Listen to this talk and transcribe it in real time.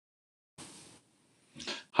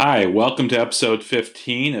Hi, welcome to episode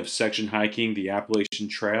 15 of Section Hiking the Appalachian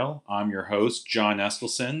Trail. I'm your host, John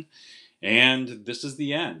Eskelson, and this is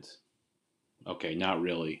the end. Okay, not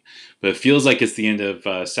really, but it feels like it's the end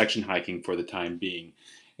of section hiking for the time being,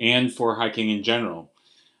 and for hiking in general.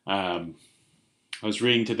 I was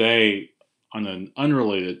reading today on an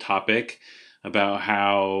unrelated topic about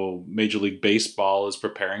how Major League Baseball is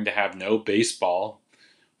preparing to have no baseball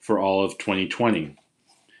for all of 2020.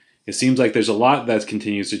 It seems like there's a lot that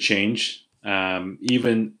continues to change,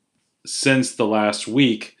 even since the last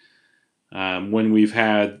week, when we've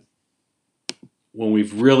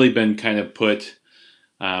really been kind of put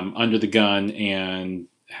under the gun and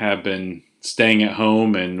have been staying at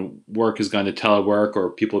home, and work has gone to telework,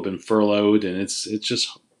 or people have been furloughed, and it's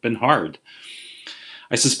just been hard.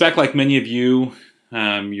 I suspect, like many of you,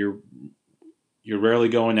 you're rarely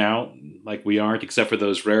going out, like we aren't, except for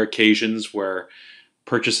those rare occasions where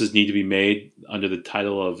purchases need to be made under the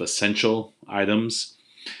title of essential items.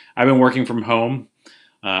 I've been working from home,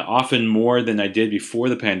 often more than I did before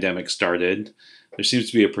the pandemic started. There seems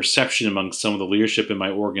to be a perception among some of the leadership in my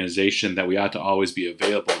organization that we ought to always be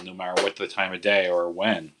available, no matter what the time of day or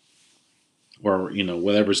when, or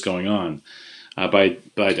whatever's going on. But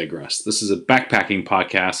I digress. This is a backpacking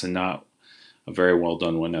podcast, and not a very well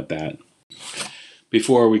done one at that.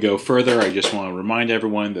 Before we go further, I just want to remind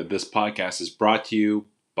everyone that this podcast is brought to you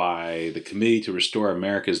by the Committee to Restore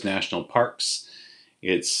America's National Parks.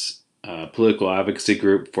 It's a political advocacy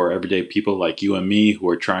group for everyday people like you and me who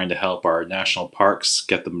are trying to help our national parks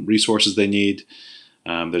get the resources they need.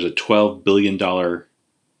 There's a $12 billion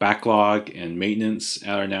backlog and maintenance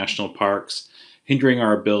at our national parks, hindering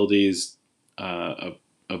our abilities of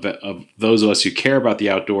those of us who care about the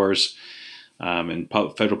outdoors and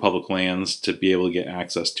federal public lands to be able to get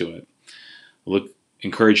access to it.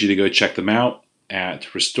 Encourage you to go check them out at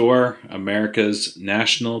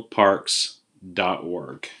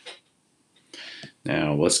restoreamericasnationalparks.org.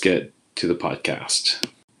 Now let's get to the podcast.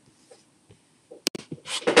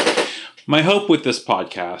 My hope with this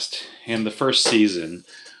podcast and the first season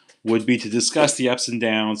would be to discuss the ups and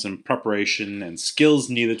downs and preparation and skills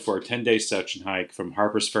needed for a 10-day section hike from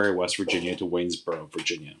Harpers Ferry, West Virginia to Waynesboro,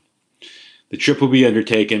 Virginia. The trip will be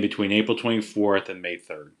undertaken between April 24th and May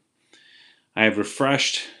 3rd. I have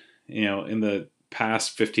refreshed, in the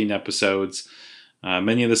past 15 episodes,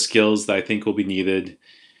 many of the skills that I think will be needed,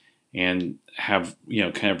 and have,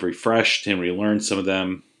 kind of refreshed and relearned some of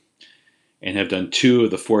them, and have done 2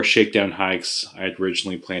 of the 4 shakedown hikes I had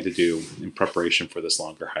originally planned to do in preparation for this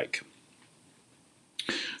longer hike.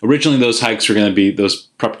 Originally, those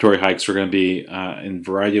preparatory hikes were going to be in a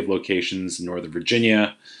variety of locations in Northern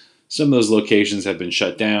Virginia. Some of those locations have been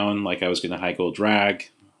shut down, like I was going to hike Old Drag,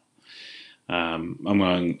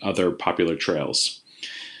 among other popular trails.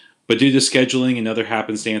 But due to scheduling and other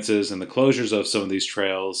happenstances and the closures of some of these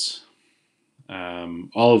trails,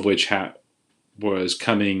 all of which was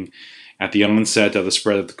coming at the onset of the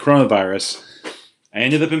spread of the coronavirus, I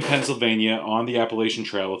ended up in Pennsylvania on the Appalachian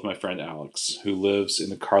Trail with my friend Alex, who lives in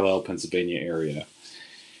the Carlisle, Pennsylvania area.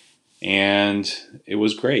 And it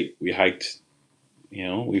was great. We hiked...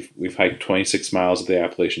 we've hiked 26 miles of the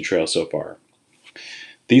Appalachian Trail so far.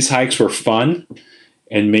 These hikes were fun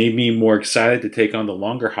and made me more excited to take on the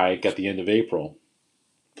longer hike at the end of April.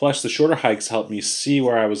 Plus, the shorter hikes helped me see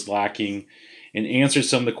where I was lacking and answered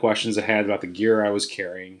some of the questions I had about the gear I was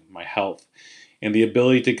carrying, my health, and the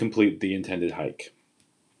ability to complete the intended hike.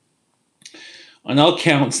 On all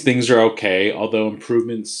counts, things are okay, although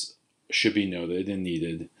improvements should be noted and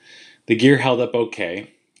needed. The gear held up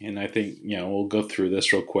okay. And I think, we'll go through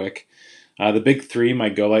this real quick. The big 3, my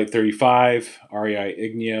GoLite 35, REI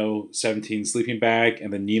Igneo 17 sleeping bag,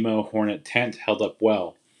 and the Nemo Hornet tent held up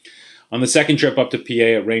well. On the second trip up to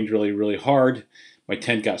PA, it rained really, really hard. My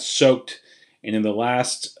tent got soaked. And in the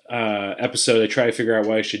last episode, I tried to figure out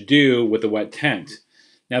what I should do with a wet tent.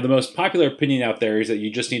 Now, the most popular opinion out there is that you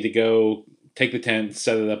just need to go take the tent,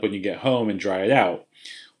 set it up when you get home, and dry it out,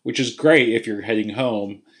 which is great if you're heading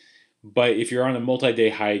home. But if you're on a multi-day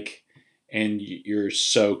hike and you're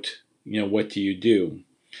soaked, what do you do?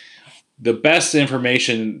 The best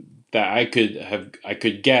information that I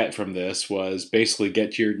could get from this was basically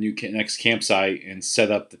get to your next campsite and set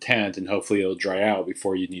up the tent, and hopefully it'll dry out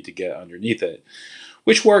before you need to get underneath it,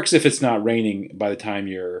 which works if it's not raining by the time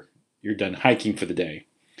you're done hiking for the day.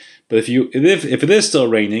 But if it is still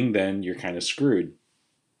raining, then you're kind of screwed.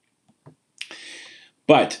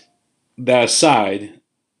 But that aside,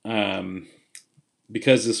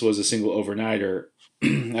 because this was a single overnighter,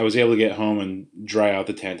 I was able to get home and dry out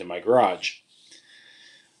the tent in my garage.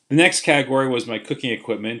 The next category was my cooking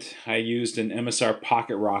equipment. I used an MSR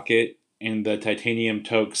Pocket Rocket in the Titanium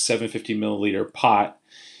Toke 750 milliliter pot,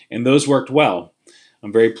 and those worked well.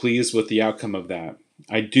 I'm very pleased with the outcome of that.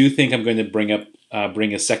 I do think I'm going to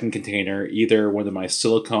bring a second container, either one of my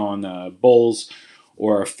silicone bowls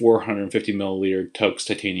or a 450 milliliter Toke's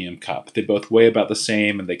Titanium cup. They both weigh about the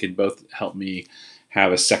same, and they can both help me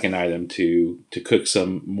have a second item to cook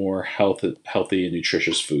some more healthy and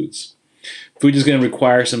nutritious foods. Food is going to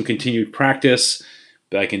require some continued practice,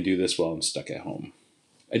 but I can do this while I'm stuck at home.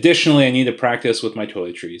 Additionally, I need to practice with my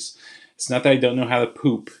toiletries. It's not that I don't know how to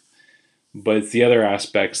poop, but it's the other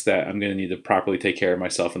aspects that I'm going to need to properly take care of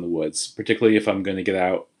myself in the woods, particularly if I'm going to get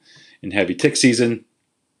out in heavy tick season.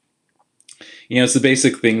 It's the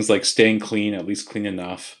basic things like staying clean, at least clean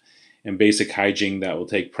enough, and basic hygiene that will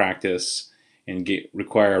take practice and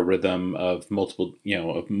require a rhythm of multiple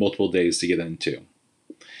days to get into.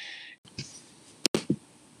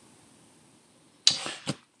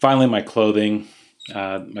 Finally, my clothing.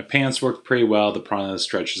 My pants worked pretty well. The Prana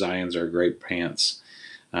Stretch Zions are great pants.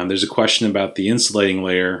 There's a question about the insulating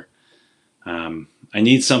layer. I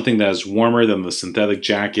need something that is warmer than the synthetic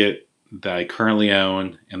jacket that I currently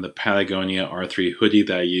own and the Patagonia R3 hoodie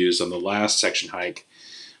that I used on the last section hike.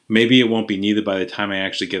 Maybe it won't be needed by the time I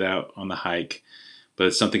actually get out on the hike, but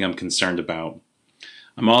it's something I'm concerned about.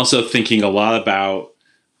 I'm also thinking a lot about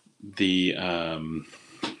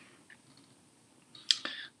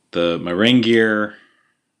my rain gear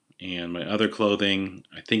and my other clothing.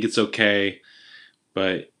 I think it's okay,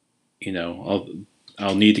 but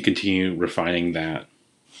I'll need to continue refining that.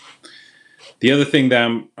 The other thing that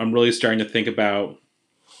I'm really starting to think about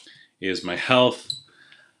is my health.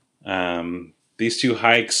 These two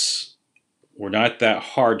hikes were not that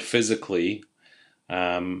hard physically.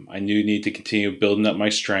 I do need to continue building up my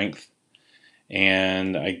strength,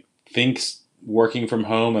 and I think working from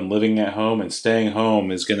home and living at home and staying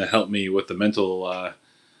home is going to help me with the mental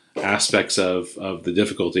aspects of the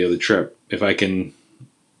difficulty of the trip. If I can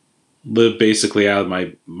live basically out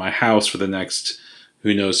of my house for the next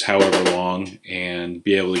who knows however long and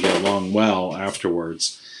be able to get along well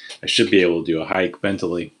afterwards, I should be able to do a hike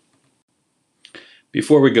mentally.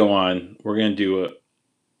 Before we go on, we're going to do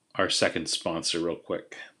our second sponsor real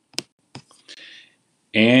quick.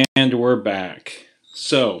 And we're back.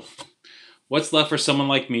 So, what's left for someone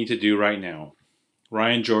like me to do right now?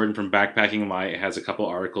 Ryan Jordan from Backpacking Light has a couple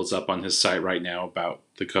articles up on his site right now about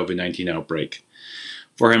the COVID-19 outbreak.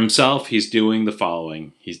 For himself, he's doing the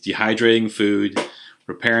following. He's dehydrating food,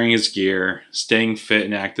 repairing his gear, staying fit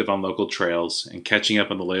and active on local trails, and catching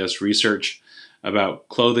up on the latest research about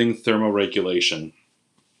clothing thermoregulation.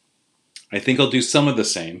 I think I'll do some of the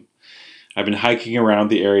same. I've been hiking around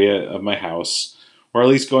the area of my house, or at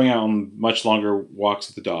least going out on much longer walks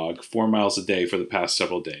with the dog, 4 miles a day for the past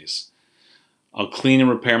several days. I'll clean and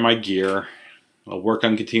repair my gear. I'll work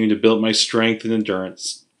on continuing to build my strength and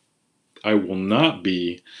endurance. I will not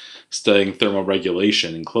be studying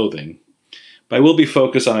thermoregulation in clothing, but I will be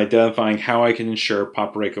focused on identifying how I can ensure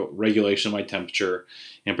proper regulation of my temperature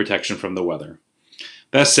and protection from the weather.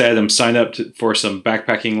 That said, I'm signed up for some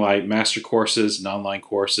Backpacking Light master courses and online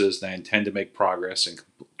courses, and I intend to make progress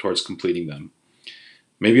towards completing them.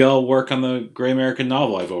 Maybe I'll work on the great American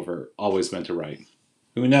novel I've always meant to write.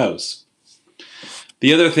 Who knows?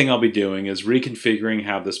 The other thing I'll be doing is reconfiguring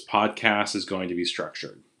how this podcast is going to be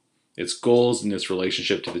structured, its goals, and its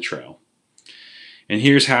relationship to the trail. And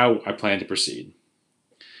here's how I plan to proceed.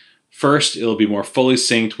 First, it'll be more fully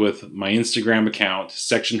synced with my Instagram account,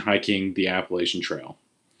 Section Hiking the Appalachian Trail.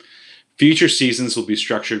 Future seasons will be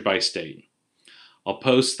structured by state. I'll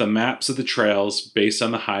post the maps of the trails based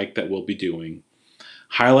on the hike that we'll be doing,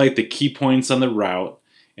 highlight the key points on the route,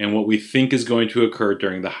 and what we think is going to occur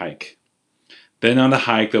during the hike. Then on the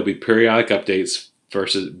hike, there'll be periodic updates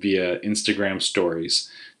via Instagram stories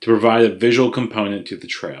to provide a visual component to the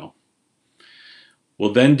trail.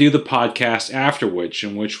 We'll then do the podcast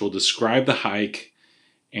in which we'll describe the hike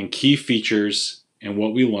and key features and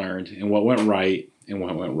what we learned and what went right and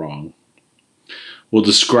what went wrong. We'll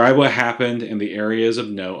describe what happened and the areas of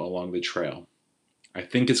note along the trail. I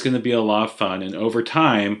think it's going to be a lot of fun, and over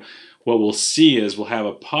time, what we'll see is we'll have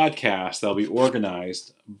a podcast that'll be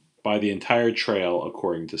organized by the entire trail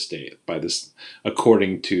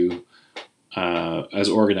as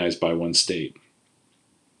organized by one state.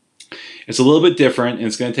 It's a little bit different, and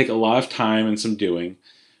it's going to take a lot of time and some doing,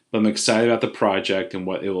 but I'm excited about the project and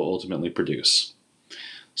what it will ultimately produce.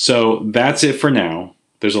 So that's it for now.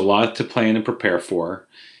 There's a lot to plan and prepare for.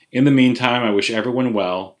 In the meantime, I wish everyone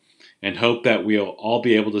well and hope that we'll all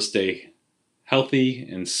be able to stay healthy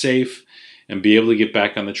and safe and be able to get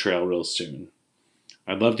back on the trail real soon.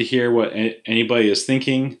 I'd love to hear what anybody is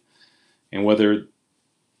thinking and whether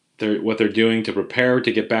what they're doing to prepare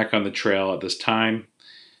to get back on the trail at this time.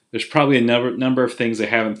 There's probably a number of things I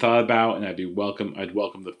haven't thought about, and I'd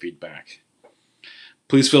welcome the feedback.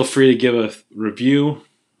 Please feel free to give a review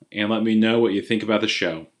and let me know what you think about the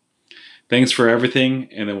show. Thanks for everything,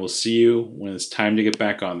 and then we'll see you when it's time to get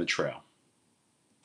back on the trail.